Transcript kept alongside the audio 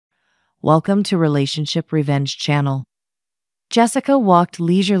Welcome to Relationship Revenge Channel. Jessica walked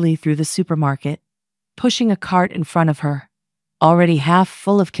leisurely through the supermarket, pushing a cart in front of her, already half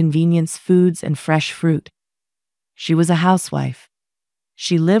full of convenience foods and fresh fruit. She was a housewife.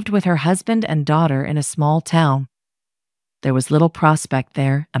 She lived with her husband and daughter in a small town. There was little prospect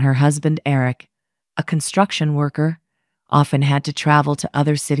there, and her husband, Eric, a construction worker, often had to travel to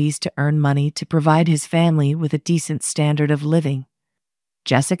other cities to earn money to provide his family with a decent standard of living.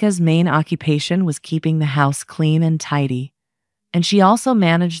 Jessica's main occupation was keeping the house clean and tidy, and she also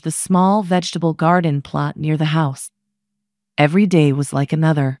managed the small vegetable garden plot near the house. Every day was like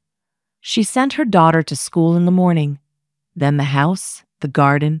another. She sent her daughter to school in the morning, then the house, the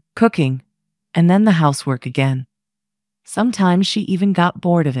garden, cooking, and then the housework again. Sometimes she even got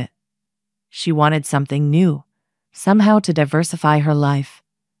bored of it. She wanted something new, somehow to diversify her life.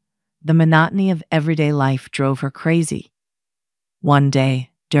 The monotony of everyday life drove her crazy. One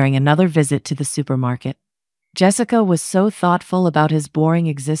day, during another visit to the supermarket, Jessica was so thoughtful about his boring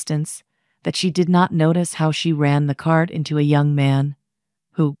existence that she did not notice how she ran the cart into a young man,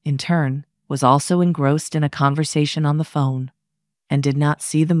 who, in turn, was also engrossed in a conversation on the phone, and did not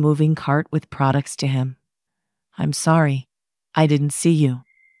see the moving cart with products to him. "I'm sorry, I didn't see you."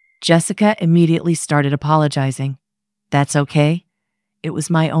 Jessica immediately started apologizing. "That's okay. It was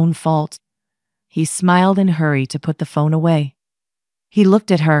my own fault." He smiled and hurried to put the phone away. He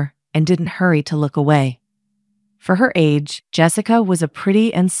looked at her and didn't hurry to look away. For her age, Jessica was a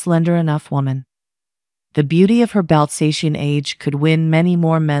pretty and slender enough woman. The beauty of her Balsatian age could win many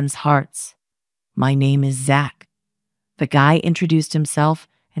more men's hearts. "My name is Zach." The guy introduced himself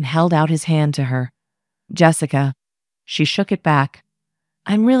and held out his hand to her. "Jessica." She shook it back.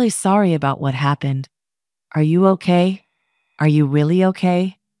 "I'm really sorry about what happened. Are you okay? Are you really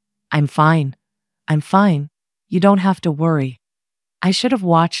okay?" "I'm fine. I'm fine. You don't have to worry. I should have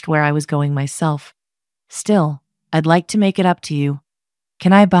watched where I was going myself. Still, I'd like to make it up to you.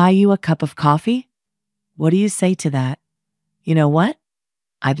 Can I buy you a cup of coffee? What do you say to that?" "You know what?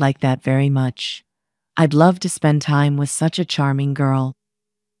 I'd like that very much. I'd love to spend time with such a charming girl."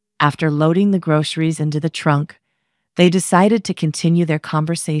 After loading the groceries into the trunk, they decided to continue their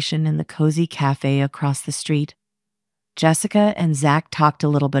conversation in the cozy cafe across the street. Jessica and Zach talked a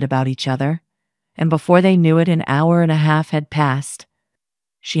little bit about each other, and before they knew it, an hour and a half had passed.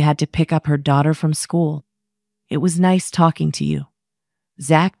 She had to pick up her daughter from school. "It was nice talking to you."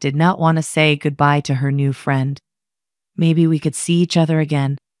 Zach did not want to say goodbye to her new friend. "Maybe we could see each other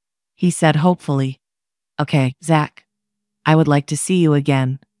again," he said hopefully. "Okay, Zach, I would like to see you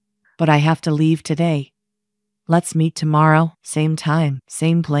again, but I have to leave today. Let's meet tomorrow, same time,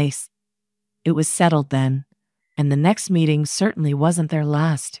 same place." It was settled then, and the next meeting certainly wasn't their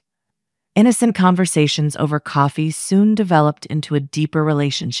last. Innocent conversations over coffee soon developed into a deeper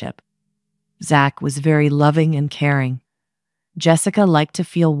relationship. Zach was very loving and caring. Jessica liked to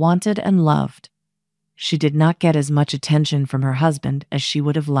feel wanted and loved. She did not get as much attention from her husband as she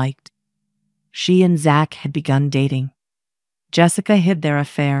would have liked. She and Zach had begun dating. Jessica hid their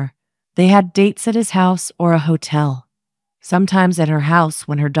affair. They had dates at his house or a hotel, sometimes at her house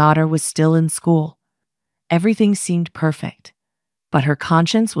when her daughter was still in school. Everything seemed perfect, but her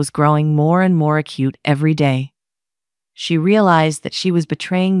conscience was growing more and more acute every day. She realized that she was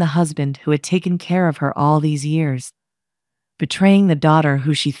betraying the husband who had taken care of her all these years, betraying the daughter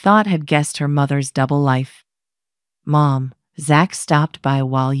who she thought had guessed her mother's double life. "Mom, Zach stopped by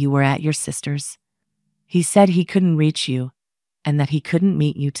while you were at your sister's. He said he couldn't reach you and that he couldn't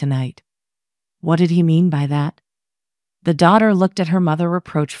meet you tonight." "What did he mean by that?" The daughter looked at her mother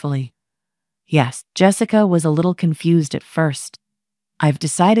reproachfully. Yes, Jessica was a little confused at first. "I've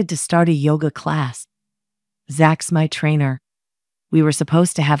decided to start a yoga class. Zach's my trainer. We were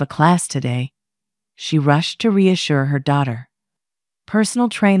supposed to have a class today." She rushed to reassure her daughter. Personal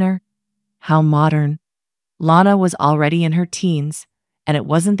trainer? How modern. Lana was already in her teens, and it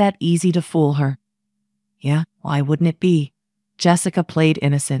wasn't that easy to fool her. "Yeah, why wouldn't it be?" Jessica played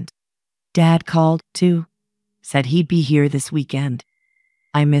innocent. "Dad called, too. Said he'd be here this weekend.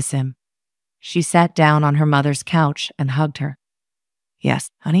 I miss him." She sat down on her mother's couch and hugged her.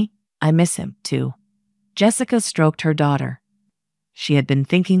 "Yes, honey, I miss him, too." Jessica stroked her daughter. She had been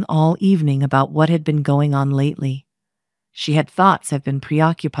thinking all evening about what had been going on lately. She had thoughts had been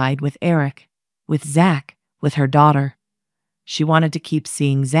preoccupied with Eric, with Zach, with her daughter. She wanted to keep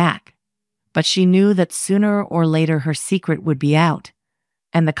seeing Zach, but she knew that sooner or later her secret would be out,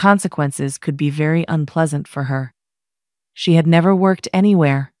 and the consequences could be very unpleasant for her. She had never worked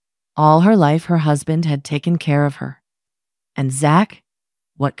anywhere. All her life her husband had taken care of her. And Zach?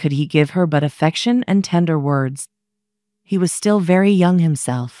 What could he give her but affection and tender words? He was still very young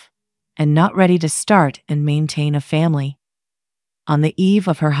himself. and not ready to start and maintain a family. On the eve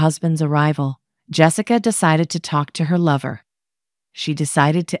of her husband's arrival, Jessica decided to talk to her lover. She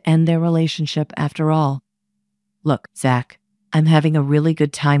decided to end their relationship after all. "Look, Zach, I'm having a really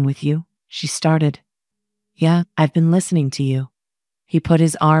good time with you," she started. "Yeah, I've been listening to you." He put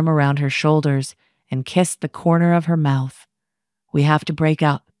his arm around her shoulders and kissed the corner of her mouth. "We have to break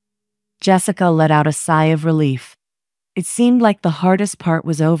up." Jessica let out a sigh of relief. It seemed like the hardest part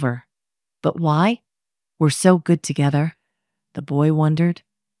was over. But why? "We're so good together," the boy wondered.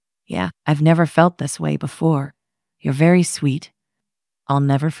 "Yeah, I've never felt this way before. You're very sweet. I'll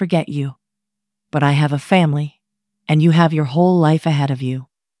never forget you. But I have a family, and you have your whole life ahead of you.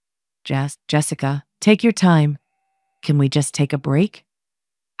 Jessica, take your time. Can we just take a break?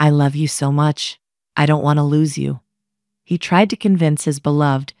 I love you so much. I don't want to lose you." He tried to convince his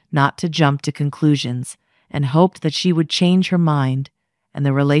beloved not to jump to conclusions and hoped that she would change her mind and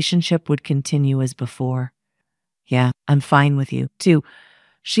the relationship would continue as before. "Yeah, I'm fine with you, too."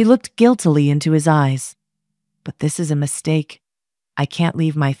 She looked guiltily into his eyes. "But this is a mistake. I can't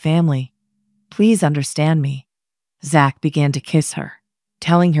leave my family. Please understand me." Zach began to kiss her,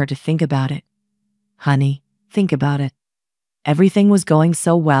 telling her to think about it. "Honey, think about it. Everything was going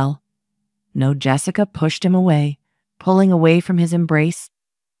so well." "No," Jessica pushed him away, pulling away from his embrace.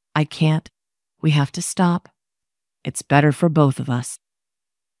 "I can't. We have to stop. It's better for both of us."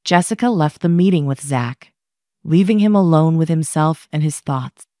 Jessica left the meeting with Zach, leaving him alone with himself and his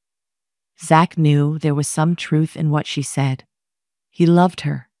thoughts. Zach knew there was some truth in what she said. He loved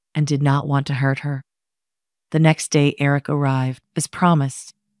her and did not want to hurt her. The next day, Eric arrived, as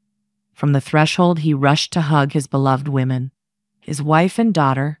promised. From the threshold, he rushed to hug his beloved women, his wife and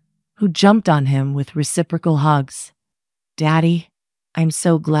daughter, who jumped on him with reciprocal hugs. "Daddy, I'm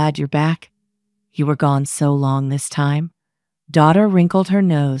so glad you're back. You were gone so long this time." Daughter wrinkled her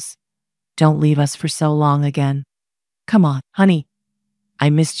nose. "Don't leave us for so long again. Come on, honey. I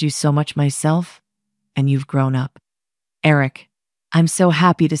missed you so much myself, and you've grown up." "Eric, I'm so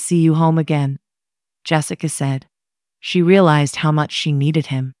happy to see you home again," Jessica said. She realized how much she needed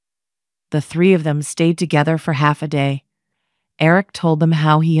him. The three of them stayed together for half a day. Eric told them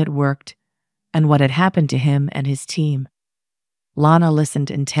how he had worked and what had happened to him and his team. Lana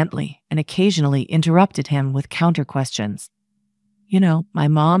listened intently and occasionally interrupted him with counter questions. "You know, my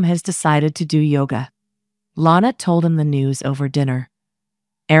mom has decided to do yoga." Lana told him the news over dinner.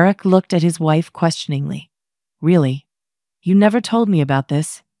 Eric looked at his wife questioningly. "Really? You never told me about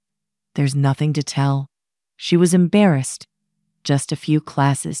this." "There's nothing to tell." She was embarrassed. "Just a few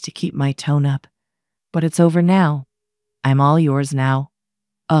classes to keep my tone up. But it's over now. I'm all yours now."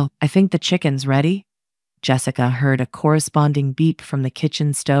 "Oh, I think the chicken's ready." Jessica heard a corresponding beep from the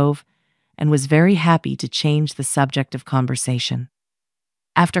kitchen stove and was very happy to change the subject of conversation.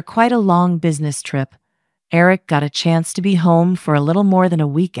 After quite a long business trip, Eric got a chance to be home for a little more than a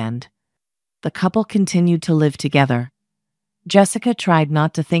weekend. The couple continued to live together. Jessica tried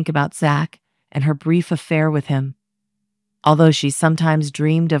not to think about Zach and her brief affair with him. Although she sometimes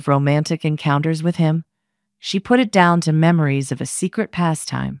dreamed of romantic encounters with him, she put it down to memories of a secret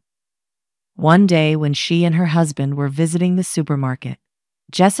pastime. One day when she and her husband were visiting the supermarket,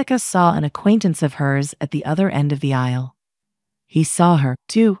 Jessica saw an acquaintance of hers at the other end of the aisle. He saw her,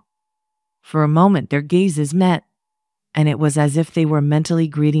 too. For a moment their gazes met, and it was as if they were mentally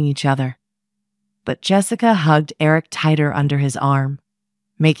greeting each other. But Jessica hugged Eric tighter under his arm,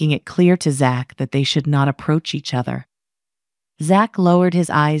 making it clear to Zach that they should not approach each other. Zach lowered his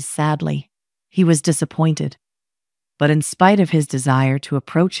eyes sadly. He was disappointed. But in spite of his desire to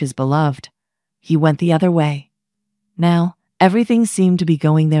approach his beloved, he went the other way. Now, everything seemed to be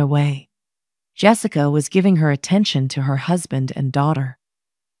going their way. Jessica was giving her attention to her husband and daughter.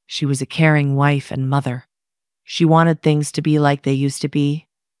 She was a caring wife and mother. She wanted things to be like they used to be.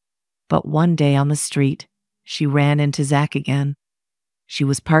 But one day on the street, she ran into Zach again. She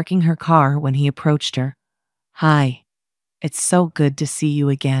was parking her car when he approached her. "Hi, it's so good to see you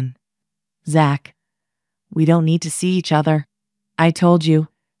again." "Zach, we don't need to see each other." "I told you,"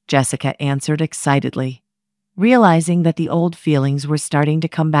 Jessica answered excitedly, realizing that the old feelings were starting to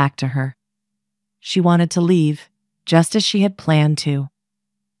come back to her. She wanted to leave, just as she had planned to.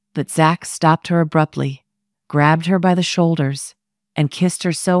 But Zach stopped her abruptly, grabbed her by the shoulders, and kissed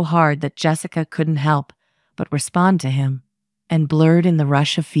her so hard that Jessica couldn't help but respond to him, and blurred in the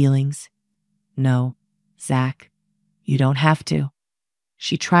rush of feelings. "No, Zach, you don't have to."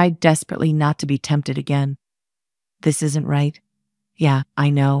 She tried desperately not to be tempted again. "This isn't right." "Yeah, I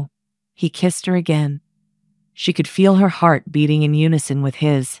know." He kissed her again. She could feel her heart beating in unison with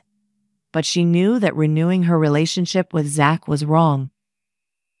his. But she knew that renewing her relationship with Zach was wrong.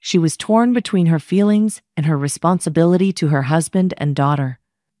 She was torn between her feelings and her responsibility to her husband and daughter.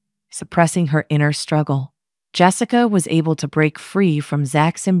 Suppressing her inner struggle, Jessica was able to break free from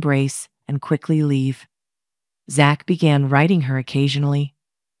Zach's embrace and quickly leave. Zach began writing her occasionally,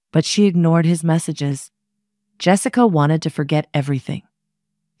 but she ignored his messages. Jessica wanted to forget everything.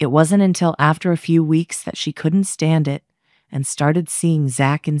 It wasn't until after a few weeks that she couldn't stand it and started seeing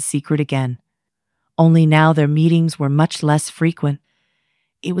Zach in secret again. Only now their meetings were much less frequent.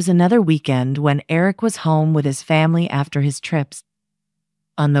 It was another weekend when Eric was home with his family after his trips.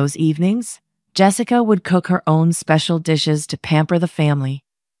 On those evenings, Jessica would cook her own special dishes to pamper the family,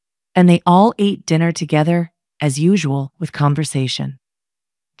 and they all ate dinner together, as usual, with conversation.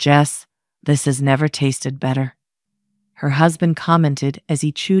 "Jess, this has never tasted better," her husband commented as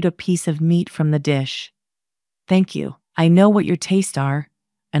he chewed a piece of meat from the dish. "Thank you. I know what your tastes are,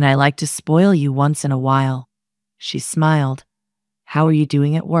 and I like to spoil you once in a while." She smiled. "How are you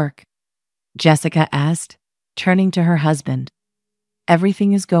doing at work?" Jessica asked, turning to her husband.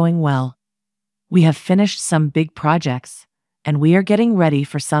 "Everything is going well. We have finished some big projects, and we are getting ready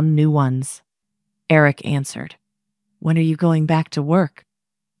for some new ones," Eric answered. "When are you going back to work?"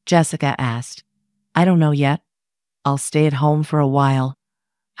 Jessica asked. "I don't know yet. I'll stay at home for a while.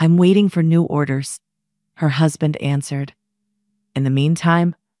 I'm waiting for new orders," her husband answered. "In the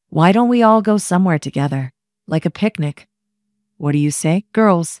meantime, why don't we all go somewhere together, like a picnic?" "What do you say,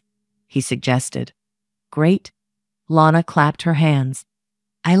 girls?" he suggested. "Great." Lana clapped her hands.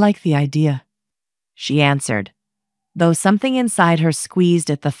 "I like the idea," she answered, though something inside her squeezed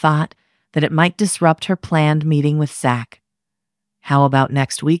at the thought that it might disrupt her planned meeting with Zach. "How about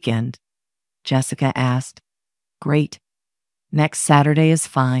next weekend?" Jessica asked. "Great. Next Saturday is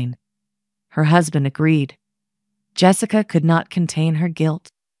fine," her husband agreed. Jessica could not contain her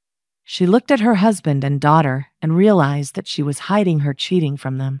guilt. She looked at her husband and daughter and realized that she was hiding her cheating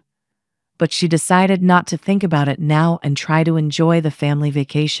from them. But she decided not to think about it now and try to enjoy the family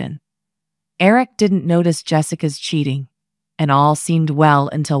vacation. Eric didn't notice Jessica's cheating, and all seemed well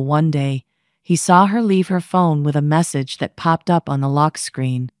until one day he saw her leave her phone with a message that popped up on the lock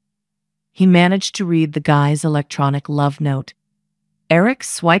screen. He managed to read the guy's electronic love note. Eric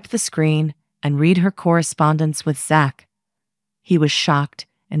swiped the screen and read her correspondence with Zach. He was shocked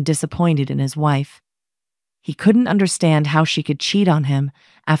and disappointed in his wife. He couldn't understand how she could cheat on him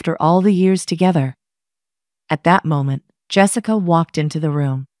after all the years together. At that moment, Jessica walked into the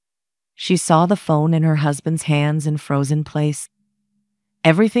room. She saw the phone in her husband's hands and froze in place.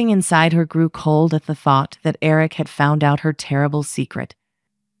 Everything inside her grew cold at the thought that Eric had found out her terrible secret.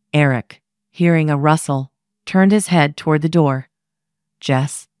 Eric, hearing a rustle, turned his head toward the door.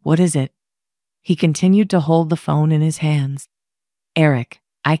 "Jess, what is it?" He continued to hold the phone in his hands. "Eric,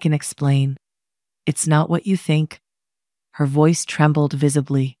 I can explain. It's not what you think." Her voice trembled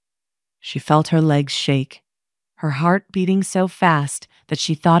visibly. She felt her legs shake, her heart beating so fast that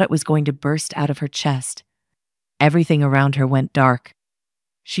she thought it was going to burst out of her chest. Everything around her went dark.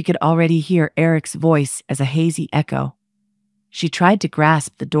 She could already hear Eric's voice as a hazy echo. She tried to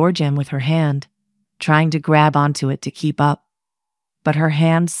grasp the door jamb with her hand, trying to grab onto it to keep up. But her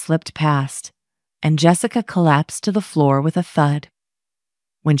hand slipped past, and Jessica collapsed to the floor with a thud.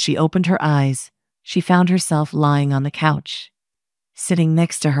 When she opened her eyes, she found herself lying on the couch. Sitting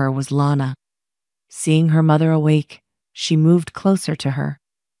next to her was Lana. Seeing her mother awake, she moved closer to her.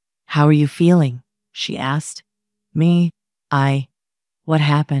 "How are you feeling?" she asked. "Me? What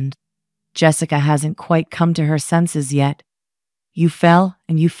happened?" Jessica hasn't quite come to her senses yet. "You fell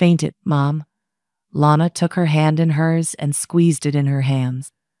and you fainted, Mom." Lana took her hand in hers and squeezed it in her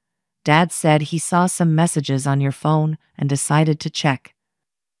hands. "Dad said he saw some messages on your phone and decided to check.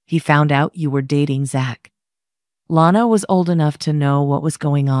 He found out you were dating Zach." Lana was old enough to know what was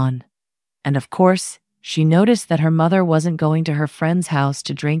going on. And of course, she noticed that her mother wasn't going to her friend's house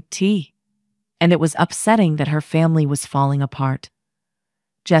to drink tea. And it was upsetting that her family was falling apart.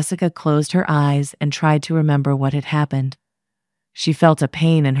 Jessica closed her eyes and tried to remember what had happened. She felt a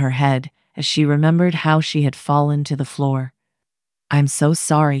pain in her head as she remembered how she had fallen to the floor. "I'm so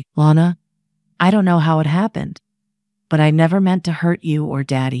sorry, Lana. I don't know how it happened, but I never meant to hurt you or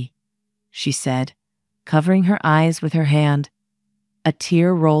Daddy," she said, covering her eyes with her hand. A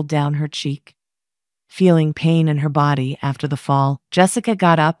tear rolled down her cheek. Feeling pain in her body after the fall, Jessica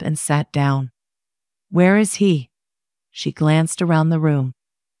got up and sat down. "Where is he?" She glanced around the room.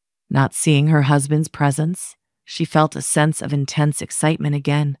 Not seeing her husband's presence, she felt a sense of intense excitement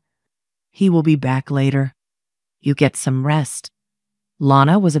again. "He will be back later. You get some rest."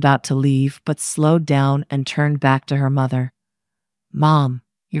 Lana was about to leave, but slowed down and turned back to her mother. "Mom,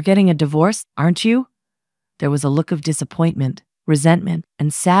 you're getting a divorce, aren't you?" There was a look of disappointment resentment,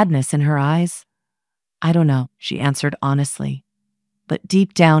 and sadness in her eyes. I don't know, she answered honestly. But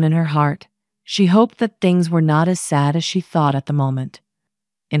deep down in her heart, she hoped that things were not as sad as she thought at the moment.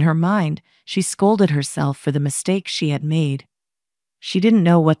 In her mind, she scolded herself for the mistake she had made. She didn't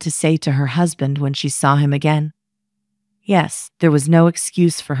know what to say to her husband when she saw him again. Yes, there was no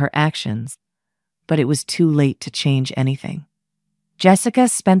excuse for her actions, but it was too late to change anything. Jessica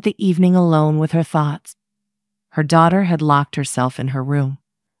spent the evening alone with her thoughts. Her daughter had locked herself in her room.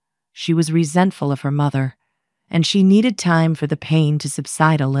 She was resentful of her mother, and she needed time for the pain to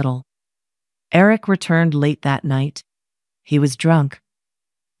subside a little. Eric returned late that night. He was drunk,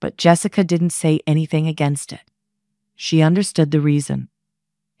 but Jessica didn't say anything against it. She understood the reason.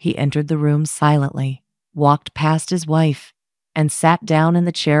 He entered the room silently, walked past his wife, and sat down in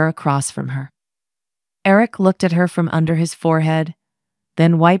the chair across from her. Eric looked at her from under his forehead,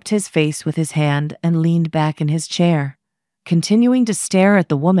 then wiped his face with his hand and leaned back in his chair, continuing to stare at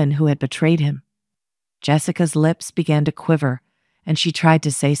the woman who had betrayed him. Jessica's lips began to quiver, and she tried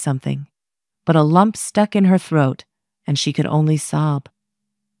to say something, but a lump stuck in her throat, and she could only sob.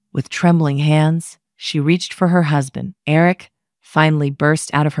 With trembling hands, she reached for her husband. Eric finally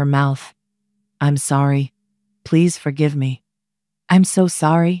burst out of her mouth. "I'm sorry. Please forgive me." "I'm so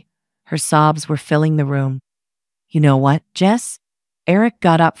sorry." Her sobs were filling the room. "You know what, Jess?" Eric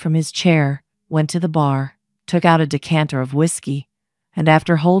got up from his chair, went to the bar, took out a decanter of whiskey, and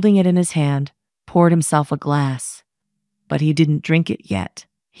after holding it in his hand, poured himself a glass. But he didn't drink it yet.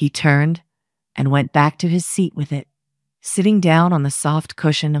 He turned and went back to his seat with it, sitting down on the soft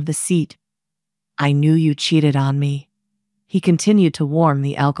cushion of the seat. "I knew you cheated on me." He continued to warm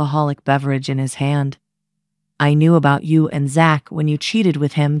the alcoholic beverage in his hand. "I knew about you and Zach when you cheated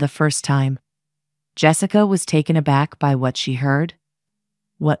with him the first time." Jessica was taken aback by what she heard.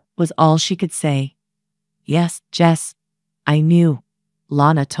 What was all she could say? "Yes, Jess, I knew.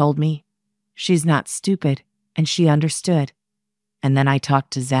 Lana told me. She's not stupid, and she understood. And then I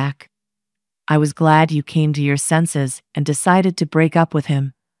talked to Zach. I was glad you came to your senses and decided to break up with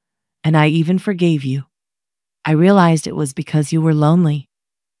him. And I even forgave you. I realized it was because you were lonely.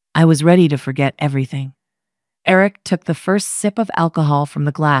 I was ready to forget everything." Eric took the first sip of alcohol from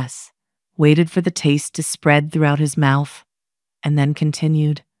the glass, waited for the taste to spread throughout his mouth, and then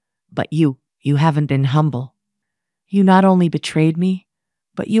continued. "But you haven't been humble. You not only betrayed me,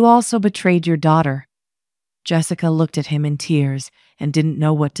 but you also betrayed your daughter." Jessica looked at him in tears and didn't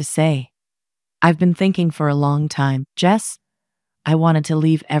know what to say. "I've been thinking for a long time, Jess. I wanted to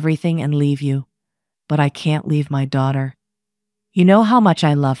leave everything and leave you, but I can't leave my daughter. You know how much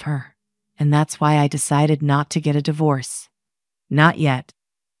I love her, and that's why I decided not to get a divorce. Not yet.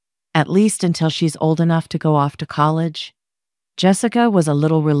 At least until she's old enough to go off to college." Jessica was a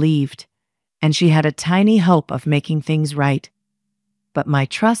little relieved, and she had a tiny hope of making things right. "But my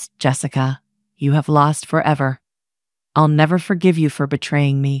trust, Jessica, you have lost forever. I'll never forgive you for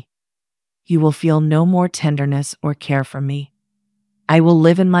betraying me. You will feel no more tenderness or care from me. I will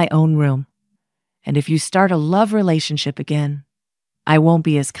live in my own room. And if you start a love relationship again, I won't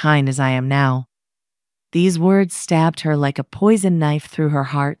be as kind as I am now." These words stabbed her like a poison knife through her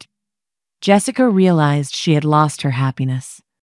heart. Jessica realized she had lost her happiness.